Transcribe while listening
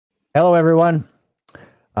Hello, everyone.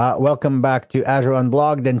 Welcome back to Azure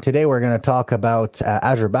Unblogged. And today we're going to talk about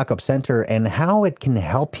Azure Backup Center and how it can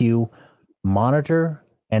help you monitor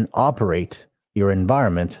and operate your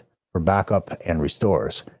environment for backup and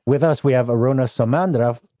restores. With us, we have Aruna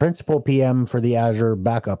Samandra, Principal PM for the Azure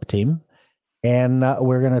Backup team. And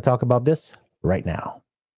we're going to talk about this right now.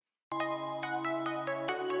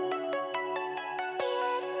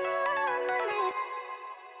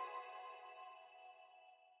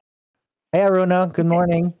 Hey, Aruna. Good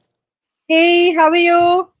morning. Hey, how are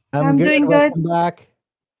you? I'm I'm good. doing good. Welcome back.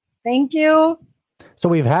 Thank you. So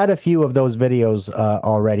we've had a few of those videos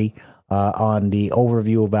already on the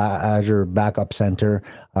overview of Azure Backup Center,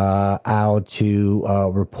 how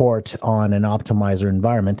to report on an optimizer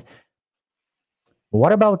environment.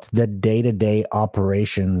 What about the day-to-day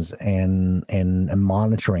operations and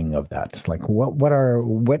monitoring of that? Like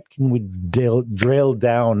what can we drill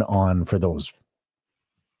down on for those?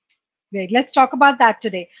 Great. Let's talk about that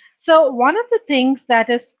today. So, one of the things that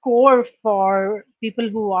is core for people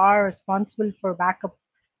who are responsible for backup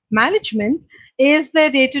management is the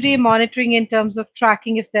day-to-day monitoring in terms of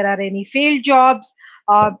tracking if there are any failed jobs.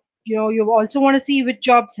 Uh, you also want to see which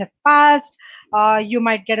jobs have passed. You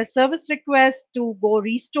might get a service request to go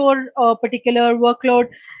restore a particular workload.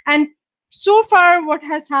 And so far, what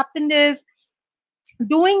has happened is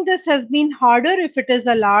doing this has been harder if it is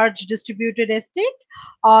a large distributed estate.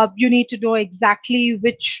 You need to know exactly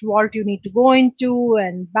which vault you need to go into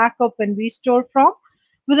and backup and restore from.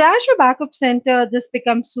 With Azure Backup Center, this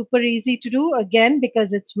becomes super easy to do again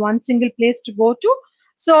because it's one single place to go to.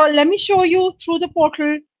 So let me show you through the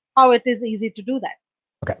portal how it is easy to do that.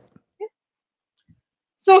 Okay.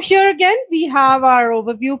 So here again, we have our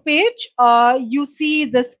overview page. You see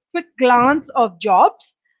this quick glance of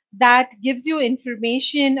jobs that gives you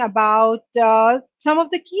information about some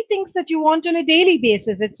of the key things that you want on a daily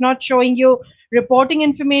basis. It's not showing you reporting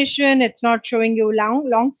information. It's not showing you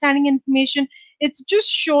long-standing information. It's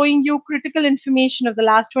just showing you critical information of the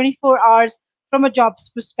last 24 hours from a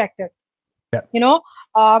jobs perspective. Yeah. you know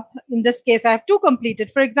in this case, I have two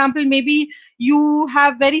completed. For example, maybe you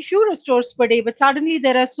have very few restores per day, but suddenly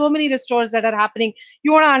there are so many restores that are happening.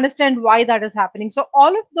 You want to understand why that is happening, so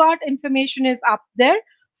all of that information is up there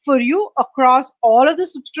for you across all of the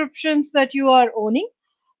subscriptions that you are owning.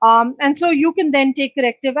 And so you can then take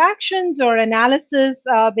corrective actions or analysis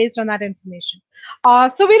based on that information.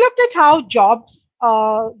 So we looked at how jobs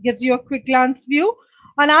gives you a quick glance view.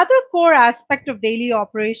 Another core aspect of daily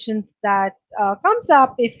operations that comes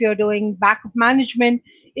up if you're doing backup management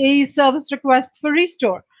is service requests for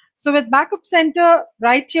restore. So with Backup Center,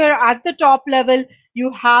 right here at the top level,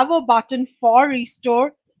 you have a button for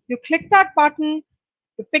restore. You click that button,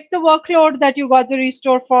 you pick the workload that you got the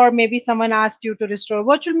restore for. Maybe someone asked you to restore a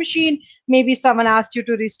virtual machine. Maybe someone asked you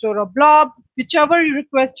to restore a blob. Whichever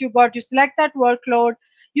request you got, you select that workload.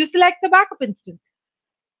 You select the backup instance.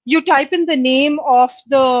 You type in the name of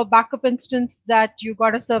the backup instance that you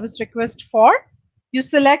got a service request for. You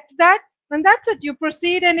select that, and that's it. You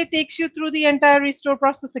proceed, and it takes you through the entire restore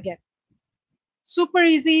process again. Super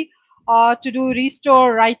easy to do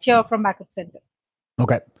restore right here from Backup Center.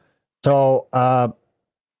 Okay. So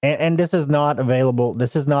and this is not available.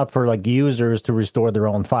 This is not for like users to restore their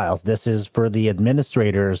own files. This is for the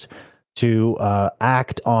administrators to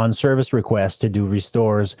act on service requests to do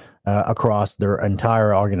restores across their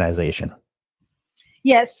entire organization.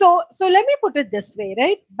 Yes. So let me put it this way,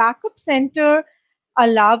 right? Backup Center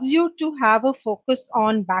allows you to have a focus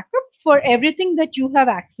on backup for everything that you have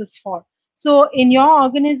access for. So in your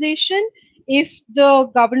organization, if the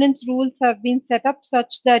governance rules have been set up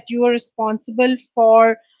such that you are responsible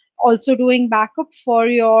for also doing backup for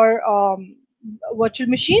your virtual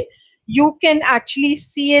machine, you can actually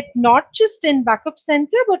see it not just in Backup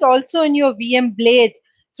Center, but also in your VM Blade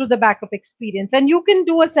through the backup experience. And you can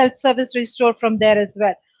do a self-service restore from there as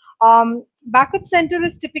well. Backup Center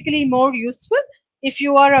is typically more useful if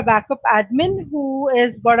you are a backup admin who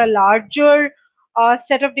has got a larger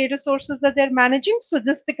set of data sources that they're managing. So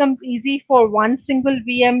this becomes easy for one single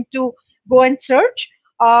VM to go and search.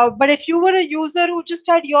 But if you were a user who just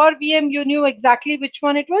had your VM, you knew exactly which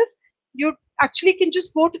one it was, you actually can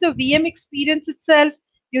just go to the VM experience itself.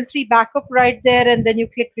 You'll see backup right there, and then you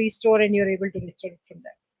click restore, and you're able to restore it from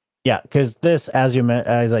there. Yeah, because this, as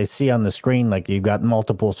I see on the screen, like you've got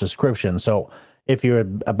multiple subscriptions. So if you're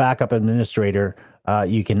a backup administrator,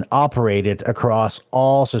 you can operate it across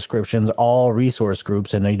all subscriptions, all resource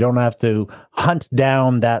groups, and you don't have to hunt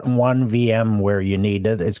down that one VM where you need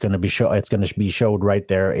it. It's going to be It's going to be showed right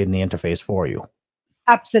there in the interface for you.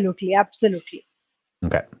 Absolutely, absolutely.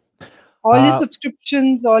 Okay. all your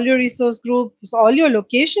subscriptions, all your resource groups, all your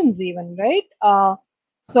locations even, right?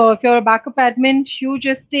 So if you're a backup admin, huge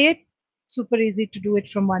estate, super easy to do it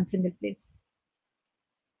from one single place.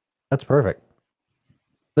 That's perfect.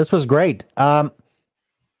 This was great.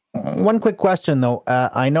 One quick question though.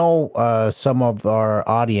 I know some of our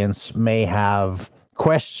audience may have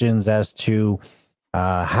questions as to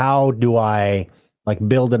how do I like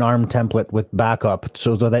build an ARM template with backup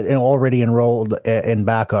so that it already enrolled in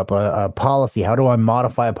backup a policy. How do I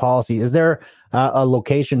modify a policy? Is there a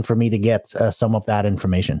location for me to get some of that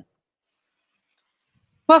information?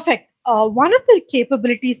 Perfect. One of the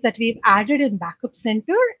capabilities that we've added in Backup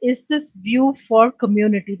Center is this view for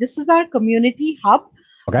community. This is our community hub,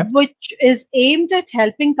 Okay. which is aimed at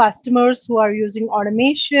helping customers who are using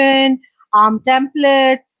automation,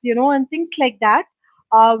 templates, and things like that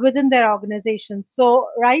within their organization. So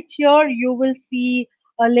right here, you will see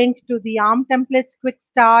a link to the ARM templates quick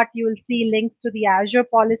start. You will see links to the Azure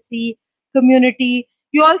policy community.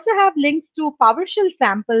 You also have links to PowerShell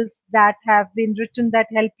samples that have been written that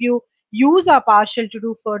help you use our PowerShell to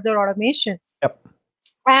do further automation. Yep.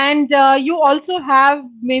 And you also have,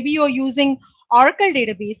 maybe you're using Oracle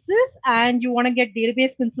databases and you want to get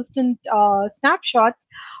database consistent snapshots.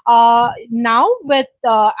 Now with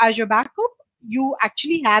Azure Backup, you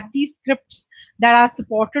actually have these scripts that are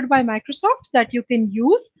supported by Microsoft that you can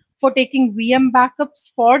use for taking VM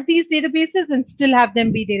backups for these databases and still have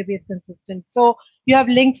them be database consistent. So you have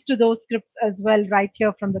links to those scripts as well right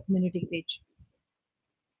here from the community page.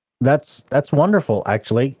 That's wonderful.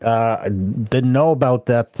 Actually, didn't know about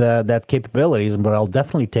that capabilities, but I'll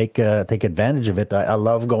definitely take advantage of it. I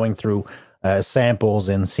love going through samples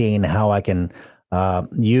and seeing how I can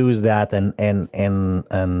use that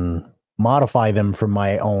and modify them for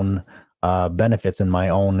my own benefits in my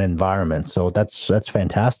own environment. So that's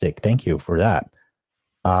fantastic. Thank you for that.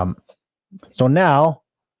 So now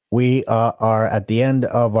we are at the end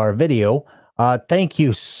of our video. Thank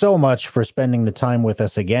you so much for spending the time with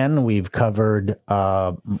us again. We've covered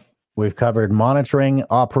monitoring,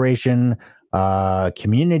 operation,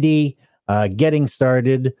 community, getting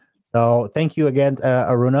started. So thank you again,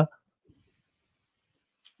 Aruna.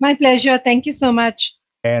 My pleasure. Thank you so much.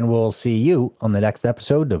 And we'll see you on the next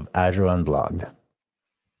episode of Azure Unblogged.